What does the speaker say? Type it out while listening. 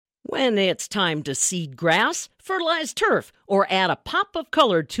When it's time to seed grass, fertilize turf, or add a pop of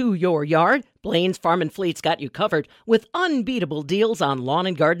color to your yard, Blaine's Farm and Fleet's got you covered with unbeatable deals on lawn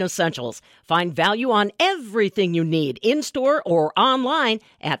and garden essentials. Find value on everything you need in-store or online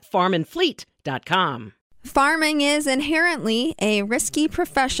at farmandfleet.com. Farming is inherently a risky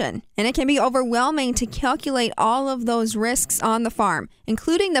profession, and it can be overwhelming to calculate all of those risks on the farm,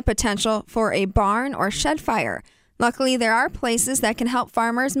 including the potential for a barn or shed fire. Luckily, there are places that can help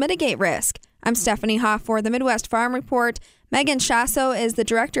farmers mitigate risk. I'm Stephanie Hoff for the Midwest Farm Report. Megan Chasso is the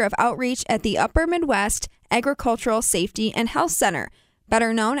Director of Outreach at the Upper Midwest Agricultural Safety and Health Center,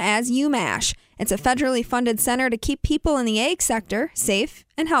 better known as UMASH. It's a federally funded center to keep people in the ag sector safe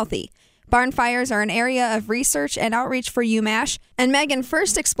and healthy. Barn fires are an area of research and outreach for UMASH, and Megan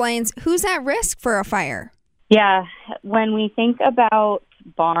first explains who's at risk for a fire. Yeah, when we think about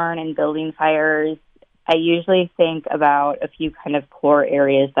barn and building fires, I usually think about a few kind of core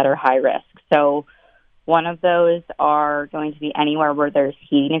areas that are high risk. So one of those are going to be anywhere where there's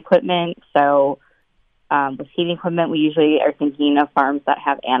heating equipment. So with heating equipment, we usually are thinking of farms that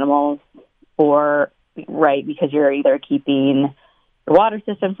have animals, because you're either keeping your water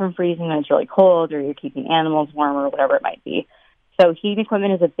system from freezing when it's really cold, or you're keeping animals warm, or whatever it might be. So heating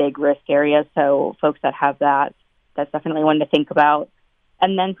equipment is a big risk area. So folks that have that, that's definitely one to think about.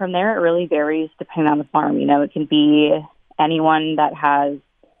 And then from there, it really varies depending on the farm. It can be anyone that has,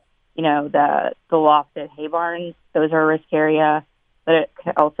 the lofted hay barns. Those are a risk area. But it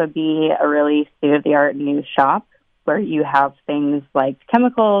could also be a really state-of-the-art new shop where you have things like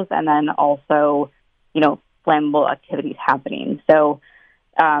chemicals and then also, flammable activities happening. So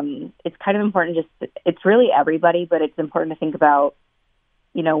it's kind of important it's really everybody, but it's important to think about,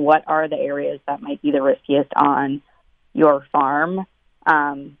 what are the areas that might be the riskiest on your farm.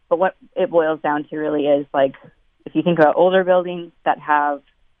 But what it boils down to really is, if you think about older buildings that have,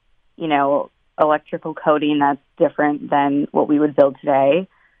 electrical coding that's different than what we would build today,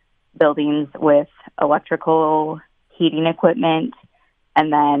 buildings with electrical heating equipment,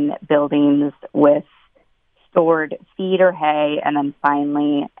 and then buildings with stored feed or hay, and then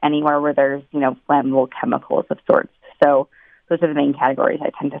finally anywhere where there's, flammable chemicals of sorts. So those are the main categories I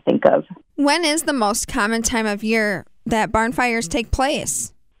tend to think of. When is the most common time of year that barn fires take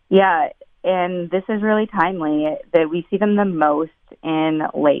place? Yeah, and this is really timely. That we see them the most in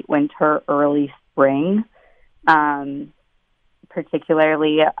late winter, early spring,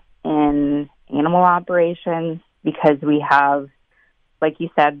 particularly in animal operations, because we have, like you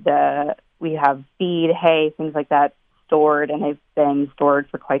said, we have feed, hay, things like that stored, and they've been stored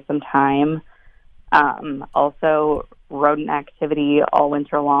for quite some time. Also, rodent activity all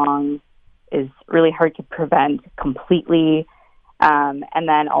winter long is really hard to prevent completely. And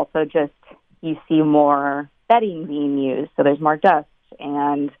then also just you see more bedding being used, so there's more dust.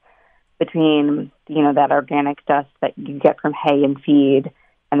 And between, that organic dust that you get from hay and feed,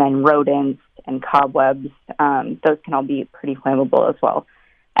 and then rodents and cobwebs, those can all be pretty flammable as well.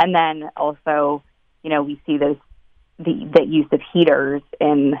 And then also, we see the use of heaters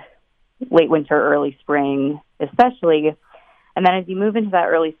in late winter, early spring, especially. And then as you move into that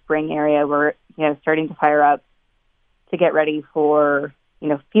early spring area, we're, starting to fire up to get ready for,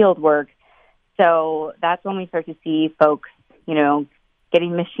 field work. So that's when we start to see folks,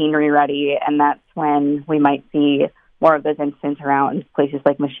 getting machinery ready. And that's when we might see more of those incidents around places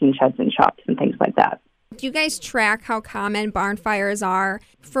like machine sheds and shops and things like that. Do you guys track how common barn fires are?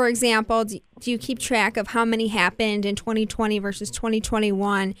 For example, do you keep track of how many happened in 2020 versus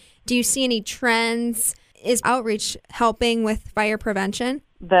 2021? Do you see any trends? Is outreach helping with fire prevention?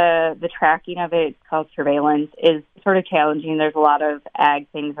 The tracking of it, called surveillance, is sort of challenging. There's a lot of ag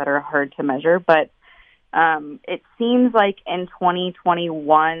things that are hard to measure, but it seems like in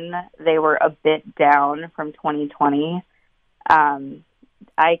 2021 they were a bit down from 2020.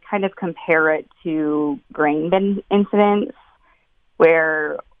 I kind of compare it to grain bin incidents,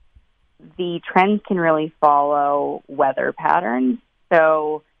 where the trends can really follow weather patterns.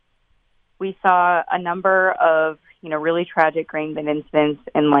 So we saw a number of, really tragic grain bin incidents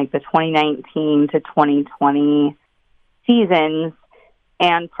in the 2019 to 2020 seasons.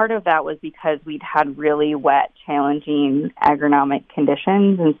 And part of that was because we'd had really wet, challenging agronomic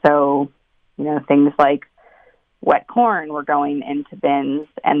conditions. And so, things like wet corn were going into bins,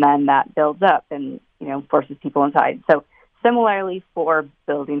 and then that builds up and, forces people inside. So similarly for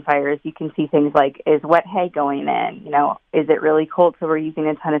building fires, you can see things like, is wet hay going in? Is it really cold so we're using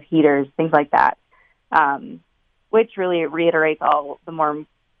a ton of heaters, things like that, which really reiterates all the more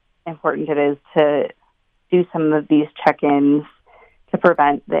important it is to do some of these check-ins to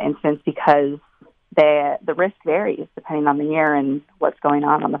prevent the incidents, because the risk varies depending on the year and what's going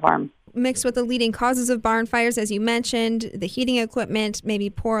on the farm. Mixed with the leading causes of barn fires, as you mentioned, the heating equipment, maybe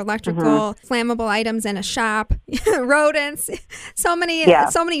poor electrical, flammable items in a shop, rodents, so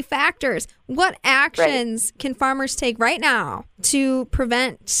many factors. What actions can farmers take right now to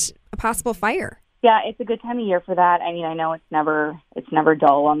prevent a possible fire? Yeah, it's a good time of year for that. I mean, I know it's never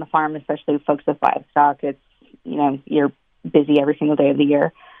dull on the farm, especially folks with livestock. It's, you're busy every single day of the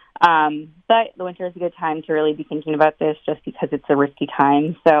year. But the winter is a good time to really be thinking about this just because it's a risky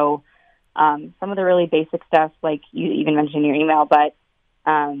time. So some of the really basic stuff, like you even mentioned in your email, but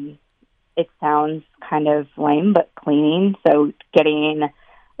it sounds kind of lame, but cleaning. So getting,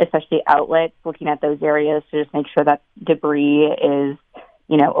 especially outlets, looking at those areas to just make sure that debris is,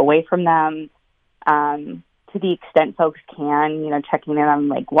 away from them. To the extent folks can, checking in on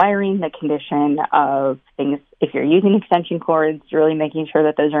like wiring, the condition of things. If you're using extension cords, really making sure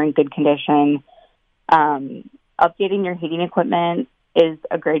that those are in good condition. Updating your heating equipment is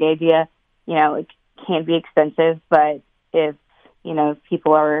a great idea. It can be expensive, but if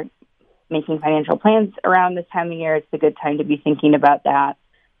people are making financial plans around this time of year, it's a good time to be thinking about that.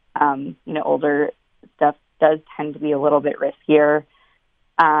 Older stuff does tend to be a little bit riskier.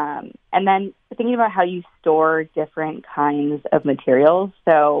 And then thinking about how you store different kinds of materials.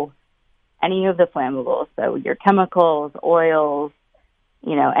 So any of the flammables, so your chemicals, oils,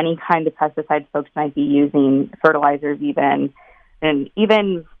 any kind of pesticides folks might be using, fertilizers even, and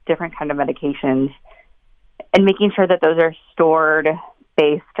even different kind of medications, and making sure that those are stored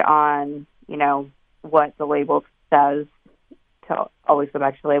based on, what the label says, to always go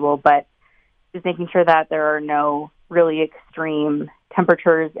back to the label, but just making sure that there are no really extreme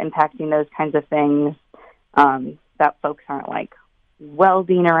temperatures impacting those kinds of things, that folks aren't like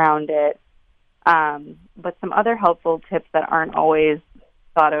welding around it. But some other helpful tips that aren't always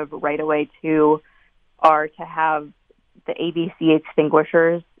thought of right away too are to have the ABC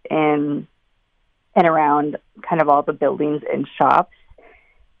extinguishers in and around kind of all the buildings and shops.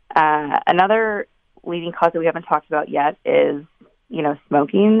 Another leading cause that we haven't talked about yet is,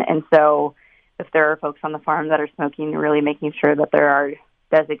 smoking. And so if there are folks on the farm that are smoking, really making sure that there are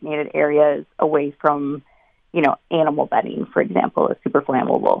designated areas away from, animal bedding, for example, is super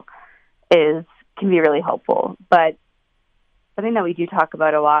flammable, can be really helpful. But something that we do talk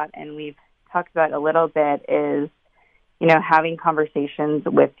about a lot, and we've talked about a little bit, is, having conversations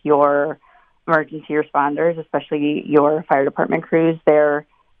with your emergency responders, especially your fire department crews.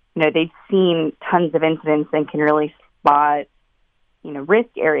 They've seen tons of incidents and can really spot, risk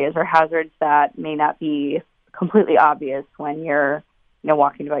areas or hazards that may not be completely obvious when you're,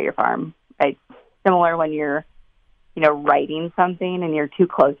 walking about your farm, right? Similar when you're, writing something and you're too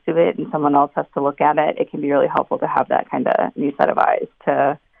close to it and someone else has to look at it, it can be really helpful to have that kind of new set of eyes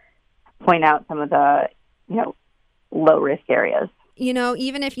to point out some of the, low-risk areas.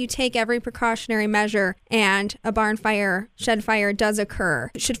 Even if you take every precautionary measure and a barn fire, shed fire does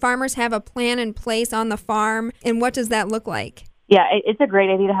occur, should farmers have a plan in place on the farm, and what does that look like? Yeah, it's a great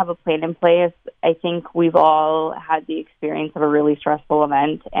idea to have a plan in place. I think we've all had the experience of a really stressful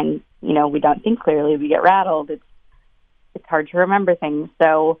event, and, we don't think clearly. We get rattled. It's hard to remember things.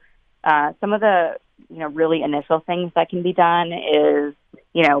 So some of the, really initial things that can be done is,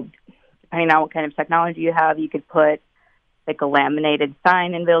 depending on what kind of technology you have, you could put like a laminated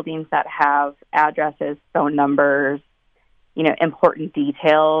sign in buildings that have addresses, phone numbers, important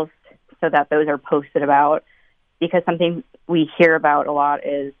details, so that those are posted about. Because something we hear about a lot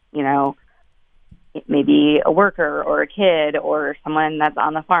is, maybe a worker or a kid or someone that's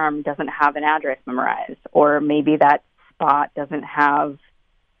on the farm doesn't have an address memorized, or maybe that spot doesn't have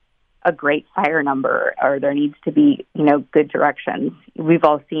a great fire number, or there needs to be, good directions. We've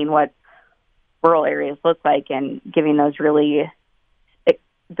all seen what rural areas look like, and giving those really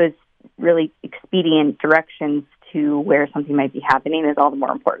expedient directions to where something might be happening is all the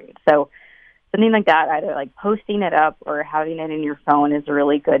more important. So something like that, either like posting it up or having it in your phone, is a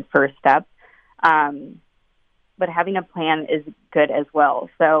really good first step. But having a plan is good as well.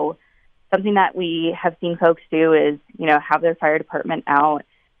 So something that we have seen folks do is, have their fire department out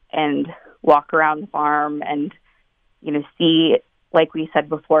and walk around the farm and, see, like we said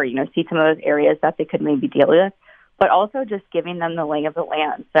before, see some of those areas that they could maybe deal with, but also just giving them the lay of the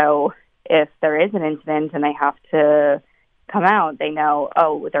land. So if there is an incident and they have to come out, they know,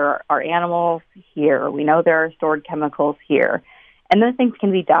 there are animals here. We know there are stored chemicals here. And those things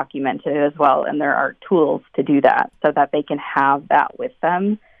can be documented as well, and there are tools to do that so that they can have that with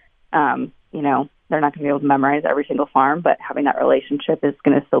them. They're not going to be able to memorize every single farm, but having that relationship is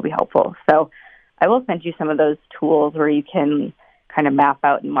going to still be helpful. So I will send you some of those tools where you can kind of map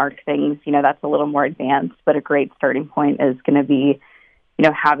out and mark things, that's a little more advanced, but a great starting point is going to be,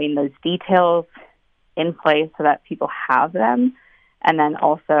 having those details in place so that people have them, and then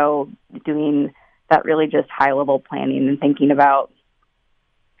also doing that really just high-level planning and thinking about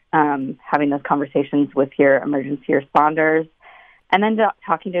having those conversations with your emergency responders, and then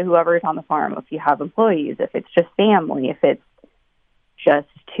talking to whoever is on the farm. If you have employees, if it's just family, if it's just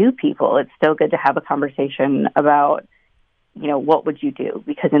two people, it's still good to have a conversation about, what would you do?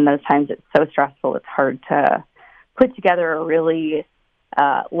 Because in those times it's so stressful, it's hard to put together a really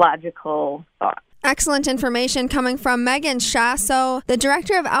logical thought. Excellent information coming from Megan Shasso, the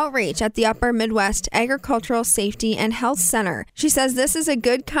Director of Outreach at the Upper Midwest Agricultural Safety and Health Center. She says this is a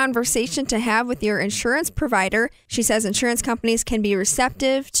good conversation to have with your insurance provider. She says insurance companies can be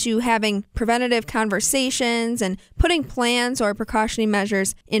receptive to having preventative conversations and putting plans or precautionary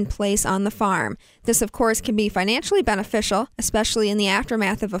measures in place on the farm. This, of course, can be financially beneficial, especially in the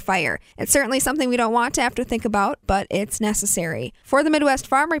aftermath of a fire. It's certainly something we don't want to have to think about, but it's necessary. For the Midwest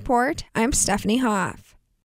Farm Report, I'm Stephanie Hoff.